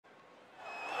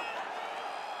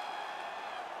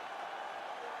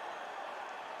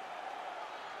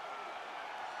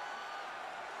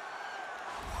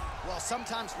Well,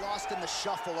 sometimes lost in the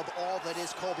shuffle of all that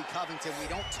is Colby Covington, we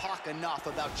don't talk enough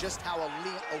about just how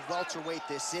elite a welterweight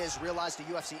this is. Realized the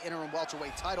UFC interim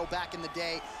welterweight title back in the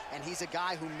day, and he's a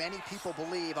guy who many people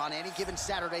believe on any given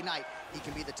Saturday night, he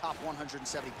can be the top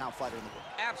 170-pound fighter in the world.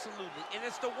 Absolutely, and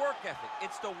it's the work ethic.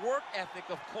 It's the work ethic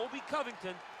of Colby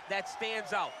Covington that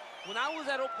stands out. When I was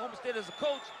at Oklahoma State as a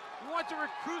coach, we wanted to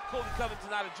recruit Colby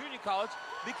Covington out of junior college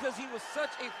because he was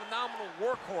such a phenomenal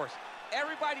workhorse.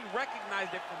 Everybody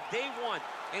recognized it from day one,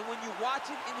 and when you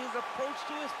watch it in his approach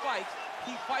to his fights,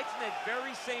 he fights in that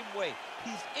very same way.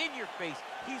 He's in your face,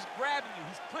 he's grabbing you,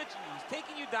 he's clinching you, he's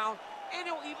taking you down, and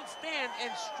he'll even stand and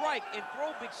strike and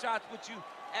throw big shots with you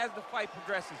as the fight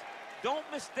progresses. Don't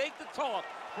mistake the talk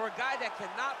for a guy that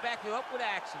cannot back it up with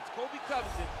actions. Colby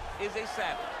Covington is a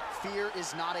savage. Fear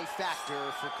is not a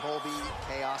factor for Colby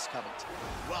Chaos Covington.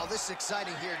 Well, this is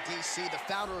exciting here, DC. The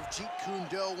founder of Jeet Kune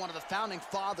Do, one of the founding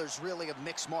fathers, really, of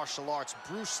mixed martial arts,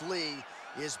 Bruce Lee,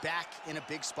 is back in a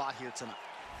big spot here tonight.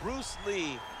 Bruce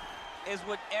Lee is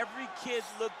what every kid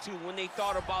looked to when they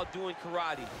thought about doing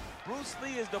karate. Bruce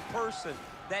Lee is the person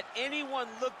that anyone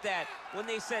looked at when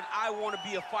they said, I want to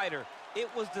be a fighter.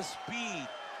 It was the speed,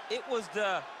 it was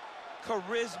the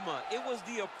charisma, it was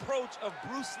the approach of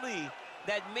Bruce Lee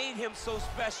that made him so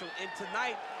special. And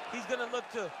tonight, he's gonna look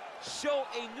to show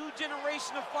a new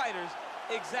generation of fighters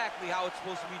exactly how it's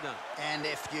supposed to be done. And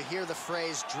if you hear the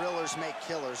phrase, drillers make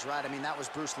killers, right? I mean, that was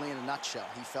Bruce Lee in a nutshell.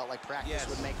 He felt like practice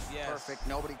would make perfect.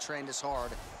 Nobody trained as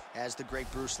hard as the great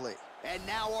Bruce Lee. And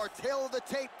now our tale of the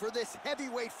tape for this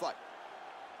heavyweight fight.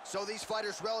 So these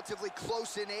fighters relatively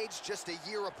close in age, just a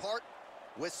year apart,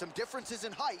 with some differences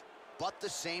in height, but the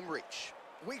same reach.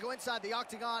 We go inside the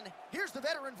octagon. Here's the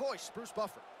veteran voice, Bruce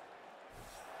Buffer.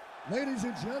 Ladies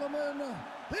and gentlemen,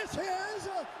 this is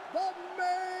the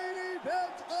main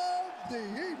event of the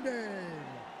evening.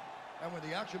 And when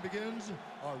the action begins,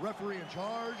 our referee in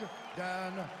charge,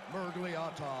 Dan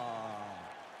Murgliata.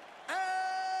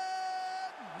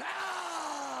 And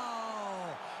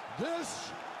now,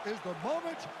 this is the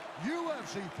moment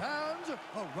UFC fans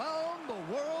around the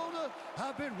world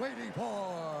have been waiting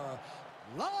for.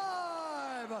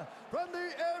 Live from the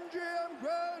MGM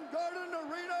Grand Garden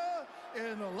Arena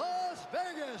in Las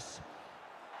Vegas,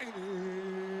 it's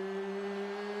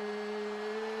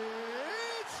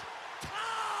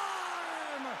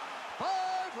time!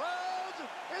 5 rounds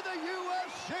in the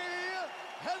UFC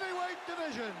heavyweight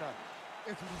division.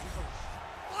 Introducing first,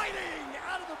 fighting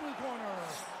out of the blue corner.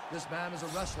 This man is a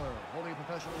wrestler holding a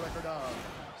professional record of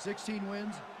 16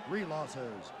 wins, 3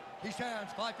 losses. He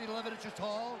stands 5 feet 11 inches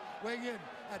tall, weighing in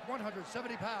at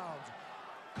 170 pounds.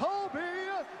 Colby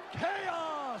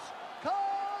Chaos Covington!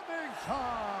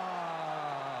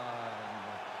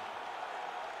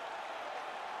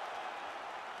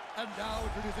 And now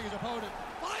introducing his opponent,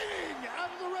 fighting out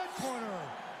of the red corner.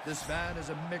 This man is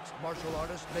a mixed martial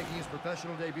artist making his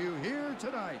professional debut here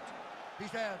tonight. He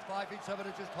stands 5 feet 7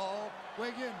 inches tall,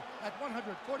 weighing in at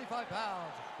 145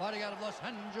 pounds, fighting out of Los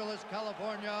Angeles,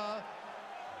 California,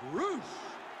 Bruce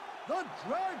the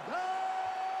Dragon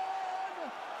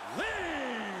Lee!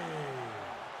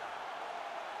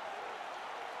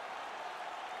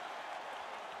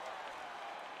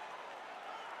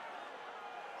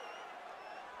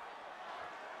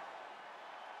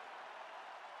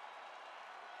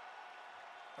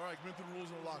 All right, commit to the rules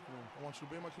in the locker room. I want you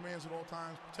to obey my commands at all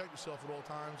times, protect yourself at all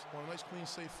times. I want a nice, clean,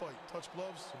 safe fight. Touch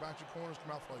gloves, back your corners,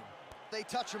 come out fighting. They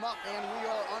touch him up, and we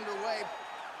are underway.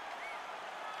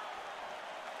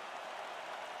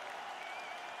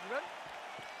 You ready? You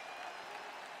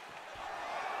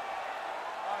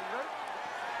ready?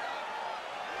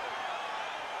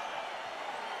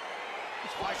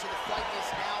 All right, so the fight is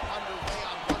now underway.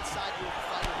 On one side, you have a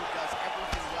fighter who does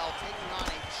everything well, taking on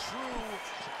a true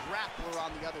grappler on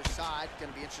the other side.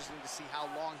 Going to be interesting to see how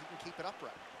long he can keep it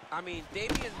upright. I mean,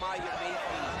 Damian Maia may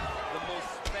be the most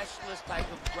specialist type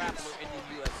of grappler in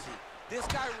the UFC. This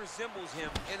guy resembles him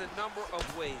in a number of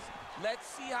ways. Let's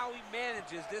see how he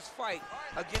manages this fight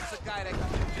against a guy that can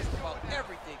do just about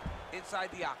everything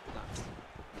inside the octagon.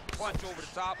 Punch over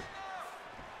the top.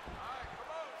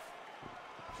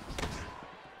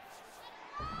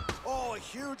 Oh, a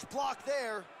huge block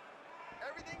there.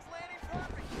 Everything's landing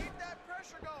perfect. Keep that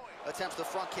pressure going. Attempts the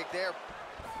front kick there.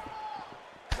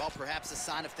 Well, perhaps a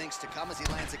sign of things to come as he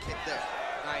lands a kick there.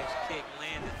 Nice kick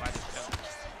landed by the gentleman.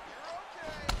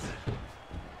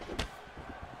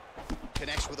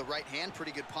 Connects with a right hand.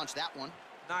 Pretty good punch, that one.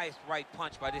 Nice right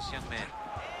punch by this young man.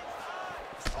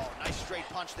 Oh, nice straight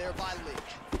punch there by Lee.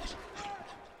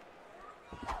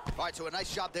 All right, so a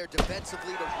nice job there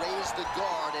defensively to raise the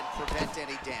guard and prevent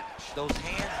any damage. Those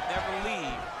hands never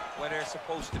leave where they're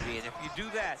supposed to be. And if you do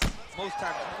that, most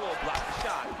times you will block the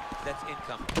shot that's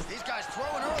incoming. These guys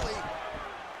throwing early.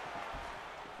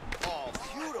 Oh,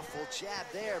 beautiful jab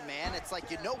there, man. It's like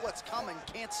you know what's coming,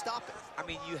 can't stop it. I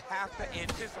mean, you have to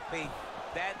anticipate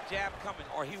that jab coming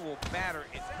or he will batter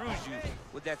and bruise you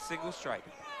with that single strike.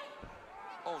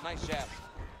 Oh, nice jab.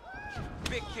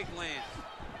 Big kick lands.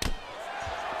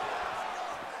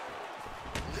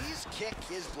 Lee's kick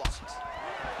is blocked.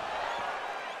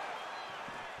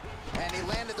 And he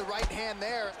landed the right hand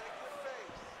there.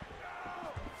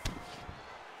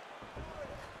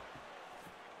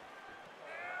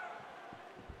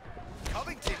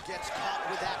 Covington gets caught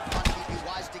with that punch. He'd be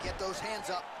wise to get those hands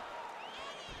up.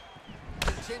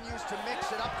 Continues to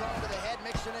mix it up, going to the head,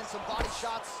 mixing in some body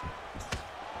shots.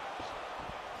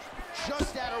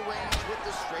 Just out of range with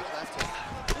the straight left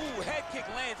hand. Ooh, head kick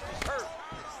lands, just hurt.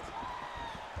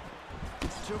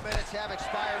 2 minutes have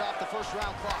expired off the first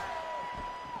round clock.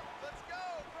 Let's go,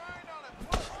 grind on it.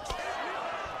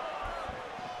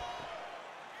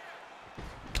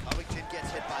 Covington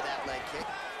gets hit by that leg kick.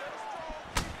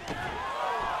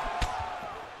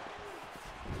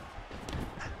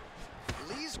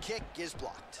 Lee's kick is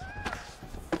blocked.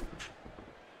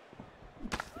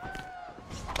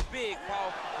 Big,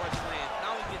 powerful punch land.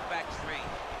 Now he gets back straight.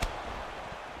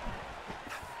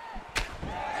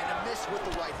 And a miss with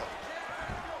the right hook.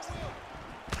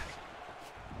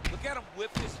 Look at him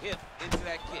whip his hip into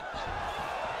that kick.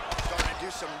 Starting to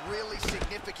do some really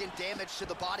significant damage to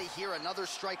the body here. Another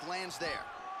strike lands there.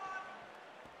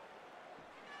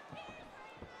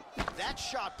 That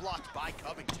shot blocked by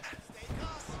Covington.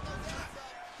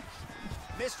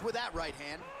 Missed with that right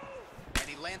hand. And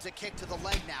he lands a kick to the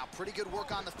leg now. Pretty good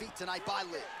work on the feet tonight by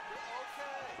Lee.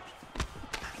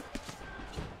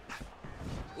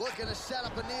 Looking to set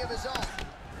up a knee of his own.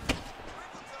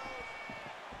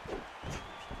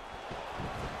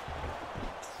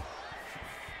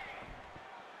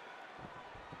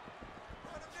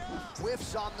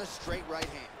 Whiffs on the straight right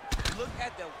hand. Look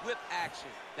at the whip action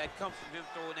that comes from him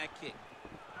throwing that kick.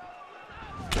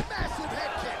 Massive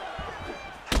head kick.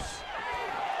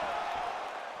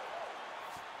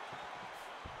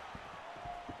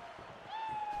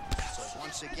 So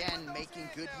once again, making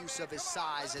good use of his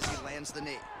size as he lands the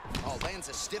knee. Oh, lands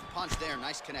a stiff punch there.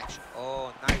 Nice connection.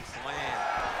 Oh, nice land.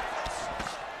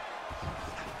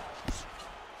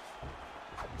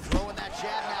 Throwing that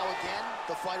jab now again.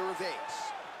 The fighter evades.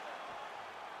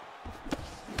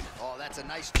 Oh, that's a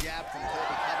nice jab from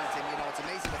Colby Covington. You know, it's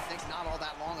amazing to think not all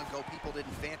that long ago people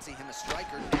didn't fancy him a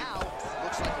striker. Now,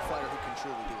 looks like a fighter who can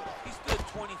truly do it all. He stood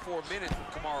 24 minutes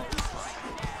with Kamaru Usman.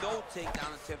 No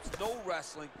takedown attempts, no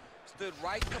wrestling. Stood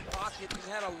right in the pocket and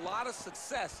had a lot of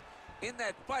success in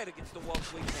that fight against the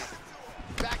welterweight champion.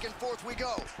 Back and forth we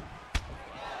go.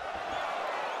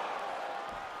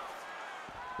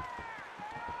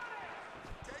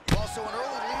 Also an early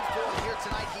lead for him here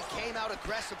tonight. He came out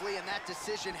aggressively, and that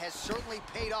decision has certainly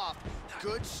paid off.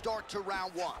 Good start to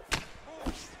round one.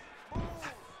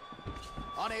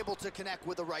 Unable to connect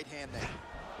with the right hand there.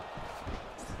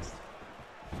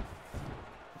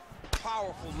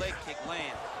 Powerful leg kick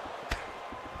lands.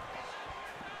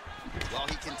 While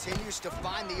he continues to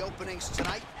find the openings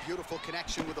tonight, beautiful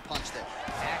connection with the punch there.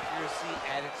 Accuracy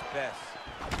at its best.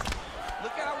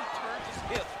 Look at how he turns his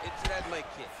hip into that leg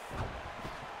kick.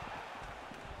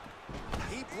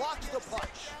 He blocks the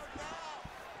punch.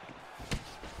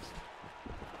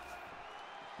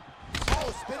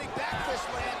 Oh, spinning back fist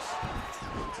lands.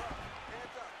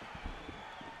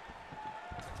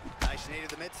 Nice knee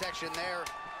to the midsection there.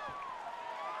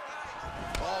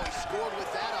 Oh, he scored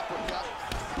with that uppercut.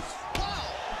 Wow!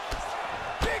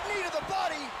 Big knee to the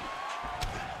body.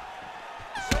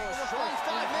 So a strong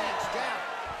 5 minutes down.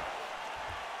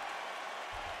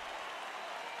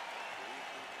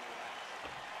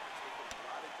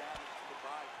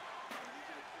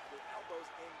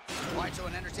 All right, so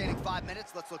an entertaining 5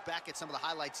 minutes. Let's look back at some of the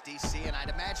highlights, DC, and I'd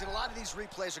imagine a lot of these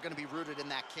replays are going to be rooted in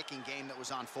that kicking game that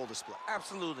was on full display.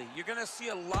 Absolutely. You're going to see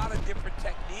a lot of different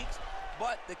techniques,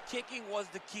 but the kicking was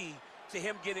the key to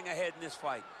him getting ahead in this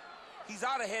fight. He's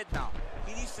out ahead now.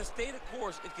 He needs to stay the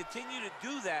course and continue to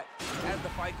do that as the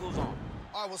fight goes on.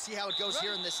 All right, we'll see how it goes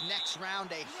here in this next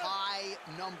round. A high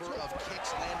number of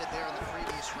kicks landed there in the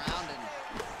previous round, and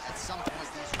at some point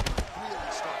these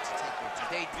really start to take their time.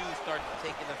 They do start to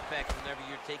take an effect whenever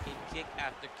you're taking kick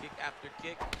after kick after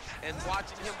kick, and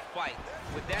watching him fight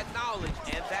with that knowledge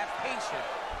and that patience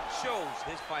shows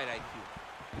his fight IQ.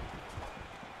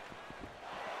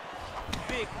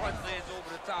 Big punch lands over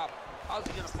the top. How's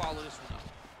he gonna follow this one up?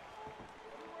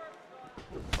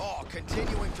 Oh,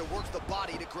 continuing to work the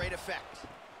body to great effect.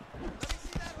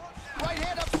 Right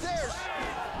hand upstairs.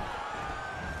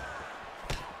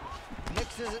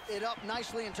 Mixes it up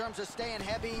nicely in terms of staying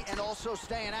heavy and also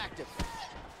staying active.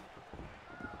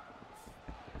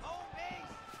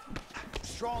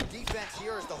 Strong defense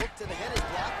here as the hook to the head is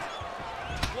blocked.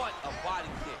 What a body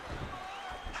kick.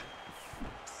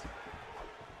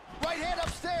 Right hand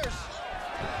upstairs.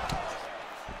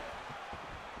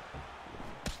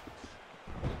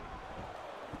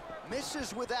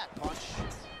 Misses with that punch.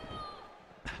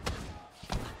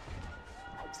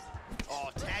 Oh,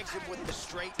 tags him with the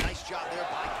straight. Nice job there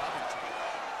by Covington.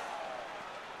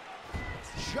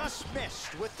 Just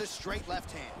missed with the straight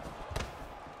left hand.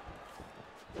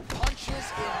 Punches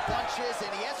in bunches,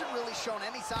 and he hasn't really shown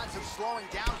any signs of slowing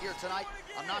down here tonight.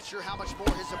 I'm not sure how much more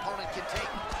his opponent can take.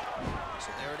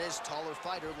 So there it is, taller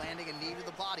fighter landing a knee to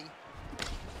the body.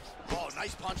 Oh,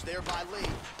 nice punch there by Lee.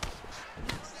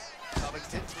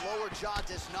 Covington's lower jaw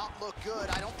does not look good.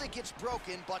 I don't think it's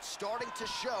broken, but starting to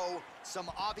show some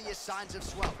obvious signs of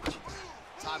swelling.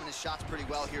 Timing his shots pretty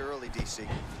well here early, DC.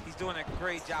 He's doing a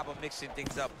great job of mixing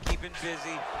things up, keeping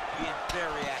busy, being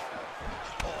very active.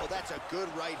 Oh, that's a good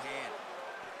right hand.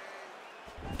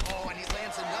 Oh, and he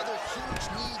lands another huge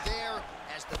knee there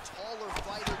as the taller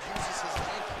fighter uses his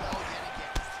length well yet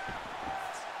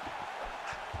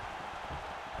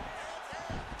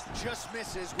again. Just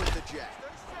misses with the jab.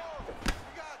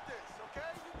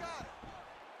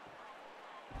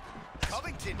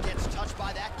 Covington gets touched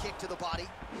by that kick to the body.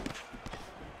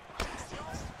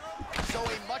 So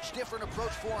a much different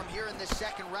approach for him here in this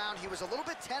second round. He was a little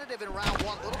bit tentative in round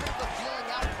one, a little bit of the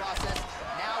feeling out process.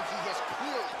 Now he has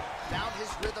clearly found his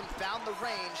rhythm, found the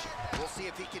range. We'll see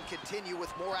if he can continue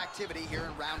with more activity here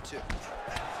in round two.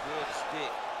 Good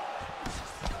stick.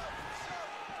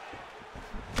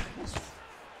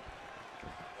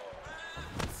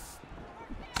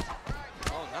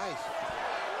 Oh, nice.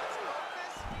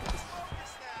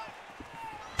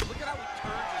 Look at how he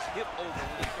turns his hip over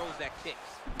when he throws that kick.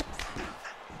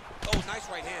 Oh, nice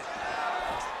right hand.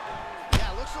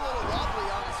 Yeah, looks a little wobbly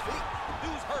on his feet.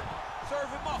 Dude's hurt. Serve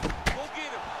him up. Go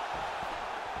get him.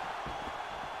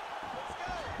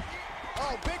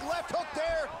 Oh, big left hook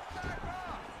there.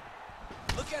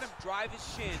 Look at him drive his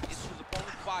shin into his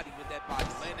opponent's body with that body.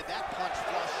 Landed that punch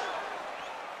flush.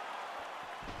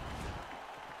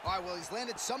 All right, well, he's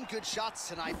landed some good shots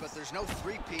tonight, but there's no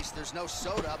three-piece, there's no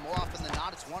soda. More often than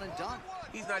not, it's one and done.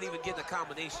 He's not even getting a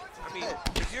combination. I mean,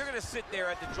 if you're going to sit there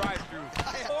at the drive-thru,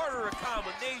 order a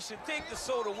combination, take the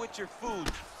soda with your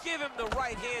food, give him the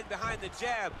right hand behind the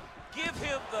jab, give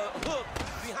him the hook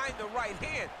behind the right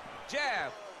hand.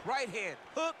 Jab, right hand,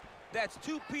 hook, that's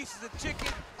 2 pieces of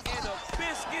chicken and a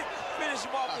biscuit. Finish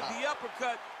him off with the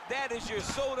uppercut. That is your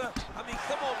soda. I mean,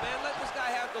 come on, man, let this guy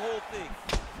have the whole thing.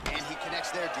 And he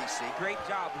connects there, DC. Great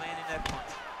job landing that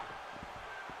punch.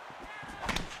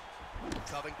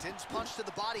 Covington's punch to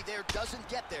the body there doesn't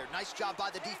get there. Nice job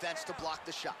by the defense to block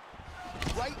the shot.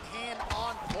 Right hand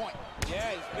on point.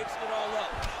 Yeah, he's mixing it all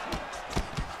up.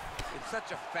 It's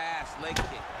such a fast leg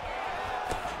kick.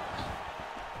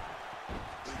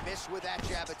 He missed with that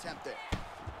jab attempt there.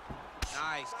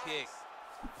 Nice kick.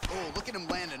 Oh, look at him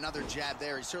land another jab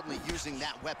there. He's certainly using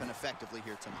that weapon effectively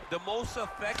here tonight. The most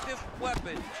effective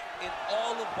weapon in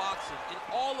all of boxing, in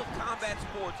all of combat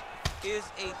sports, is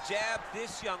a jab.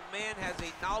 This young man has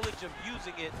a knowledge of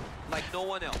using it like no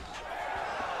one else.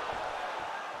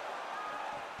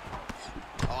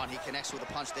 Oh, and he connects with a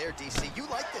punch there, DC. You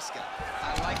like this guy.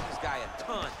 I like this guy a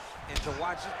ton. And to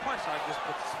watch his punch, I just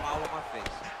put a smile on my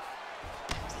face.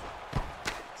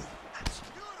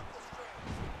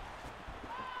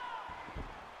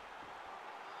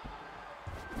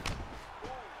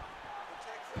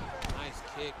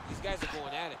 These guys are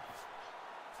going at it.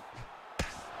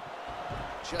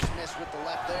 Just missed with the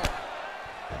left there.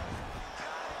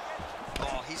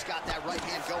 Oh, he's got that right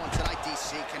hand going tonight,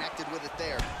 DC. Connected with it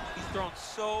there. He's thrown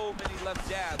so many left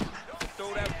jabs. To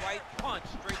throw that right punch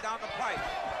straight down the pipe,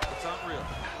 it's unreal.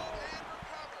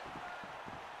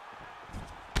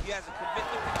 He has a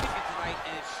commitment to kicking tonight,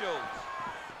 and it shows.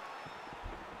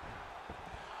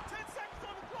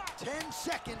 10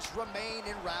 seconds remain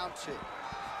in round two.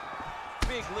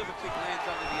 Big liver kick lands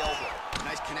under the elbow.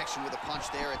 Nice connection with a punch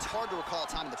there. It's hard to recall a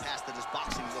time in the past that his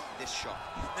boxing looked this sharp.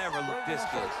 He's never looked this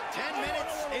good. 10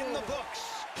 minutes in the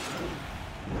books.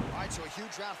 All right, so a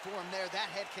huge round for him there.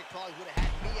 That head kick probably would have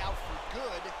had me out for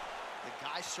good. The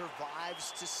guy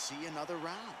survives to see another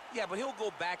round. Yeah, but he'll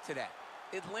go back to that.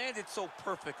 It landed so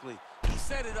perfectly. He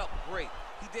set it up great.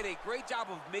 He did a great job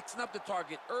of mixing up the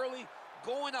target early,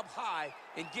 going up high,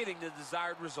 and getting the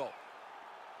desired result.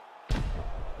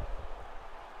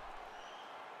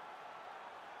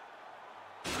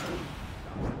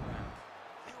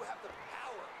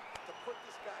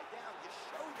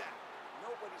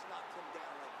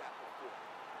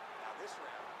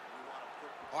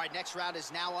 All right, next round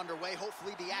is now underway.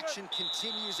 Hopefully the action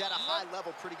continues at a high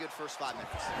level. Pretty good first 5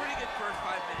 minutes. Pretty good first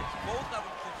 5 minutes. Both of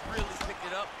them can really pick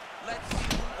it up. Let's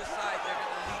see who decides they're going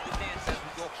to lead the dance as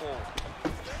we go forward.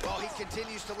 Well, he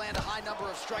continues to land a high number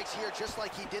of strikes here, just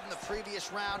like he did in the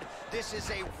previous round. This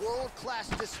is a world-class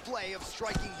display of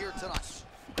striking here tonight.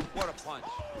 What a punch.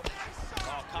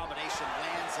 Oh, combination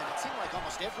lands, and it seemed like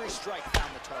almost every strike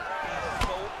found the target. He's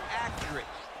so accurate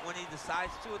when he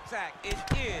decides to attack. It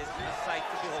is a sight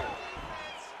to behold.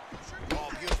 Oh,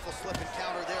 beautiful slip and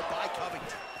counter there by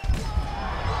Covington.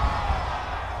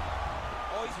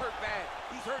 Oh, he's hurt bad.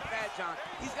 He's hurt bad, John.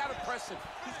 He's got to press him.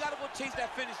 He's got to go chase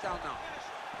that finish down now.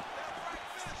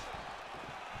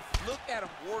 Look at him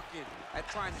working at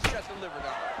trying to shut the liver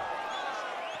down.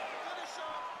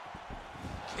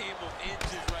 Game of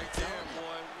inches right there,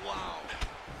 boy. Wow.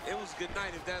 It was good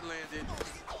night if that landed.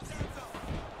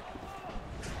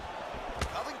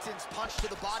 Covington's punch to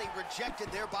the body rejected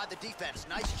there by the defense.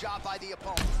 Nice job by the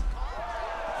opponent.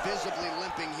 Visibly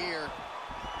limping here.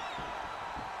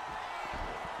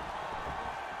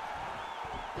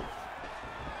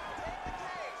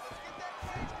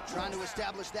 Trying to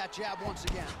establish that jab once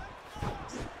again.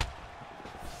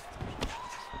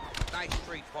 Nice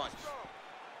straight punch.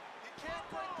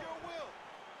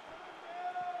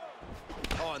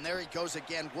 Oh, and there he goes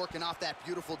again, working off that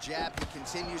beautiful jab. He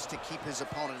continues to keep his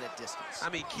opponent at distance. I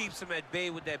mean, keeps him at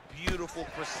bay with that beautiful,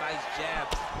 precise jab.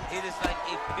 It is like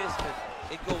a piston.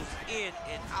 It goes in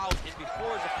and out, and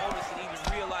before his opponent can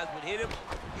even realize what hit him,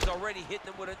 he's already hitting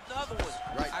him with another one.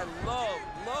 Right. I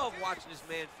love watching this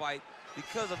man fight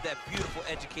because of that beautiful,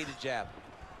 educated jab.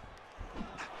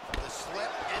 The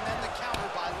slip, and then the counter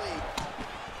by Lee.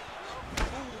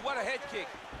 Ooh, what a head kick.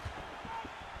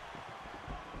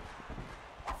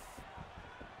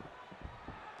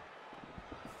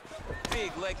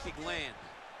 Big leg kick land.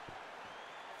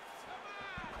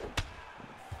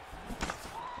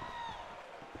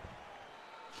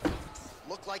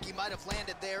 Looked like he might have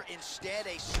landed there. Instead,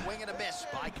 a swing and a miss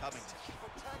by Covington.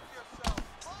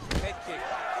 Head kick.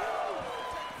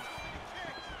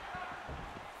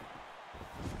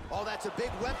 Oh, that's a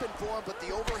big weapon for him, but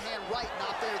the overhand right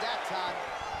not there that time.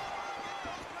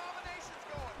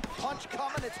 Punch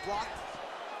coming, it's blocked.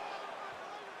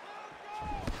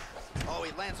 Oh,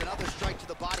 he lands another strike to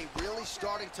the body, really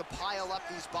starting to pile up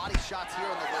these body shots here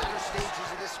in the latter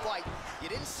stages of this fight. You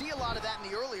didn't see a lot of that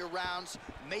in the earlier rounds,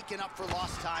 making up for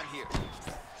lost time here.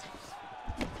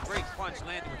 Great punch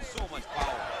landed with so much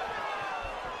power.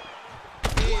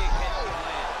 Big head kick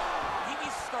land. He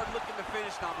needs to start looking to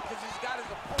finish now because he's got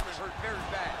his opponent hurt very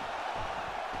bad.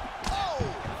 Oh!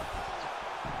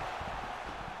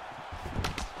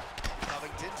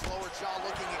 Covington's lower jaw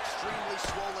looking extremely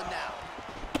swollen now.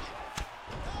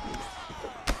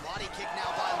 Body kick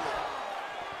now by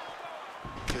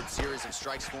Lee. Good series of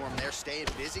strikes for him there, staying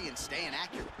busy and staying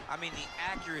accurate. I mean, the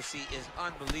accuracy is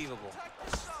unbelievable.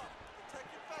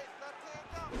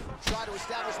 Try to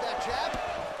establish that jab.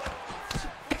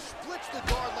 Splits the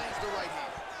guard, lands the right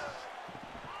hand.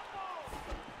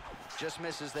 Just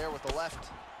misses there with the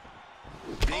left.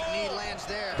 Big knee lands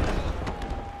there.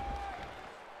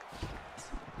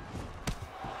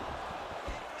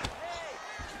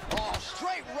 Oh,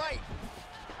 straight right.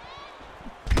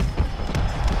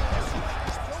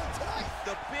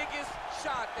 The biggest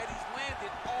shot that he's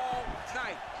landed all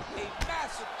night. A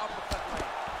massive uppercut land.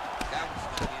 That was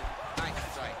good in. Nice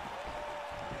strike.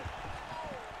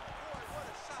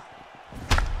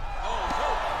 Oh, he's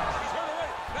hurt. He's hurt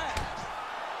already. Back.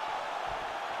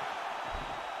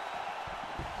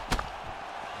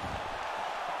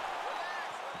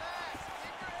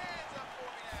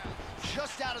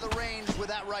 Just out of the range with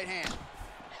that right hand.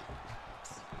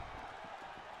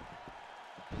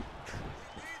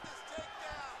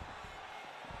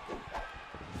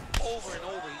 Over and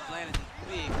over, he's landed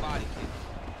these big body kicks.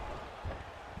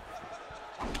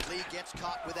 Lee gets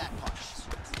caught with that punch.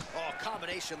 Oh,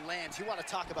 combination lands. You want to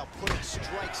talk about putting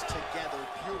strikes together.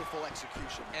 Beautiful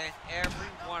execution. And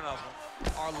every one of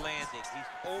them are landing. He's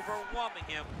overwhelming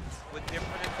him with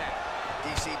different attacks.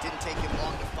 DC didn't take him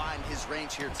long to find his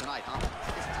range here tonight, huh?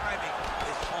 His timing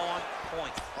is on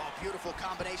point. Oh, beautiful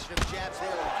combination of jabs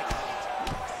there.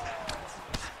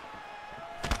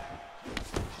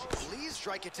 Lee's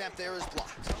strike attempt there is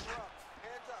blocked.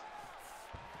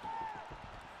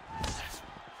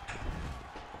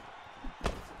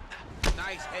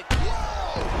 Nice head kick.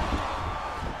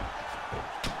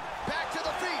 Back to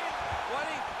the feet. What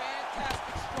a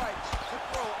fantastic strike to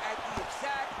throw at the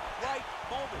exact right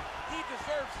moment. He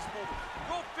deserves this moment.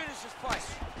 Go finish his fight.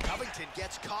 Covington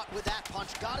gets caught with that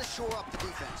punch. Got to shore up the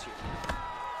defense here.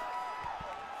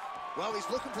 Well, he's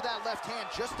looking for that left hand,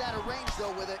 just out of range,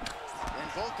 though, with it.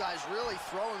 And both guys really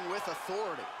throwing with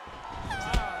authority.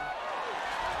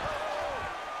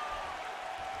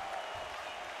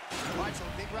 All right, so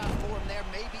a big round for him there,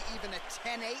 maybe even a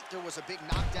 10-8. There was a big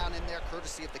knockdown in there,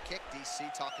 courtesy of the kick.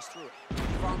 DC, talk us through it.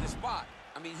 He found the spot.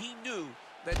 I mean, he knew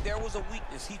that there was a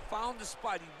weakness. He found the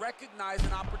spot. He recognized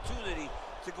an opportunity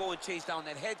to go and chase down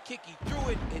that head kick. He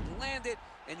threw it, it landed,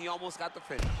 and he almost got the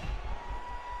finish.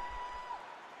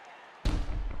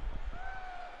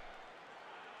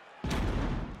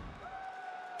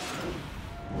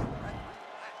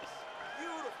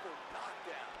 Beautiful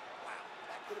knockdown. Wow,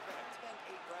 that could have been a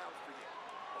 10-8 round for you.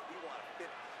 But we want to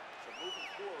finish. So moving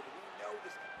forward, we know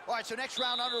this. All right, so next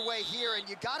round underway here, and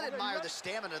you got to admire the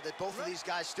stamina that both of these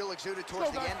guys still exuded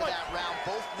towards the end of that round.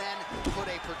 Both men put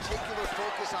a particular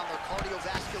focus on their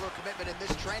cardiovascular commitment in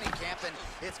this training camp, and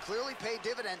it's clearly paid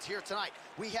dividends here tonight.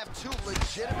 We have two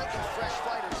legitimately fresh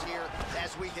fighters here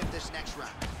as we hit this next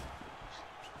round.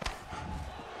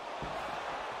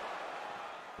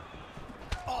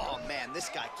 Oh, man, this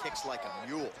guy kicks like a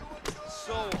mule.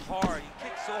 So hard. He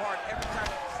kicks so hard every time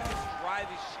you see him drive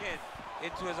his shin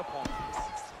into his opponent.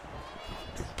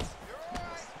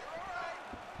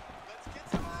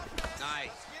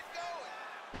 Nice.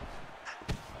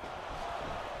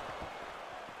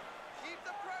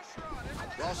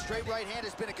 Well, straight right hand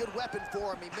has been a good weapon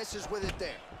for him. He misses with it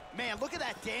there. Man, look at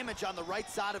that damage on the right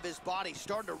side of his body.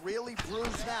 Starting to really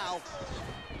bruise now.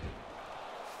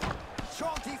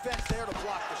 Strong defense there to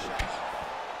block the shot.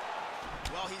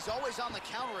 Well, he's always on the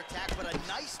counterattack, but a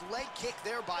nice leg kick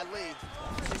there by Lee.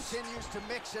 Continues to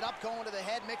mix it up, going to the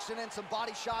head, mixing in some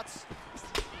body shots.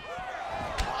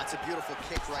 Oh, that's a beautiful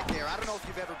kick right there. I don't know if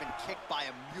you've ever been kicked by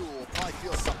a mule. Probably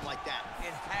feels something like that.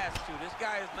 It has to. This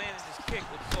guy has landed his kick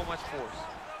with so much force.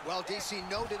 Well, DC,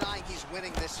 no denying he's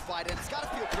winning this fight, and it's got to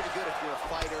feel pretty good if you're a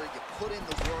fighter. You put in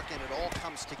the work, and it all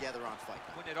comes together on fight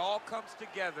night. When it all comes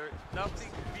together,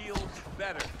 nothing feels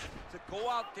better to go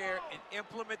out there and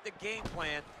implement the game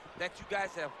plan that you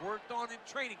guys have worked on in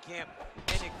training camp,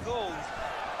 and it goes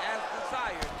as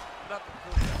desired. Nothing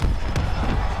feels better.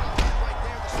 Right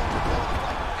there, the second goal of the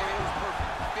fight. And it was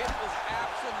perfect. It was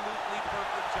absolutely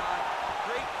perfect, John.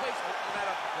 Great placement for that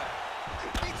uppercut.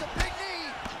 Beats a big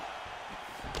knee.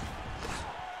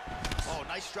 Oh,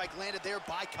 nice strike landed there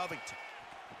by Covington.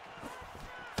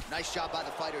 Nice job by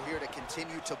the fighter here to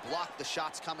continue to block the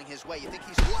shots coming his way. You think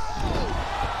he's... Whoa!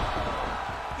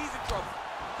 He's in trouble.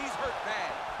 He's hurt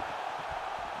bad.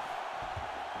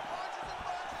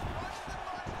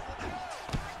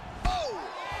 Oh!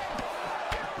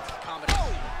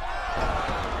 Combination.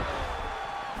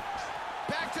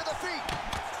 Back to the feet.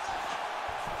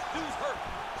 Dude's hurt.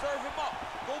 Serve him up.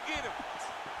 Go get him.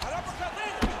 An uppercut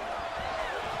landed.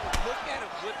 Look at him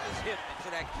whip his hip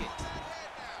into that kick.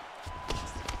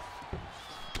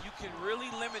 You can really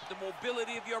limit the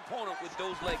mobility of your opponent with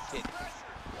those leg kicks.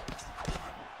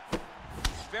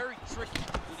 It's very tricky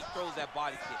when he throws that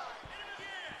body kick.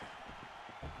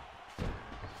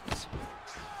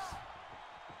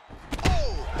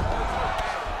 Oh!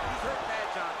 He's hurt bad,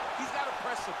 John. He's got to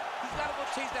press him. He's got to go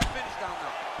chase that finish down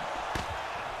now.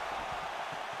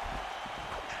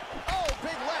 Oh,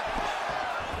 big left.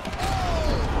 Oh!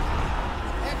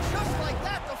 And just like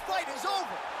that, the fight is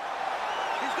over.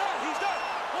 He's done. He's done.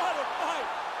 What a fight.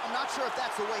 I'm not sure if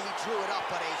that's the way he drew it up,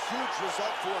 but a huge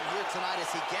result for him here tonight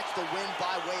as he gets the win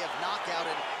by way of knockout,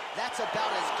 and that's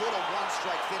about as good a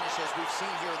one-strike finish as we've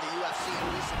seen here in the UFC in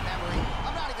recent memory.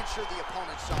 I'm not even sure the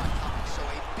opponent saw it coming, so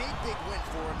a big, big win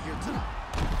for him here tonight.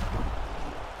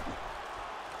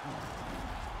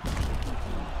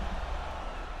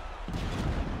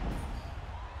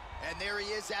 And there he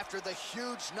is after the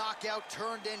huge knockout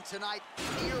turned in tonight.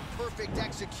 Near perfect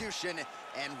execution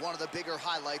and one of the bigger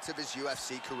highlights of his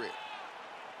UFC career.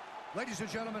 Ladies and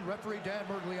gentlemen, referee Dan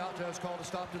Mergliata has called a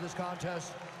stop to this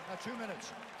contest at 2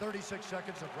 minutes, 36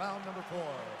 seconds of round number 4.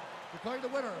 Declaring the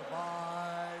winner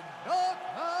by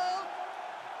knockout,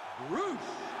 Bruce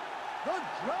the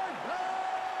Dragon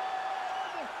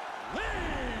Lee!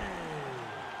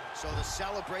 So the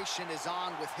celebration is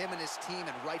on with him and his team,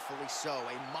 and rightfully so.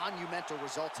 A monumental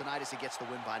result tonight as he gets the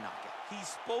win by knockout. He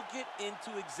spoke it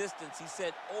into existence. He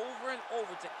said over and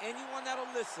over to anyone that'll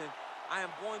listen, I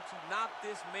am going to knock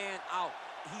this man out.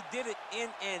 He did it in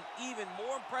an even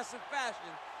more impressive fashion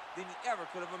than he ever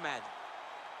could have imagined.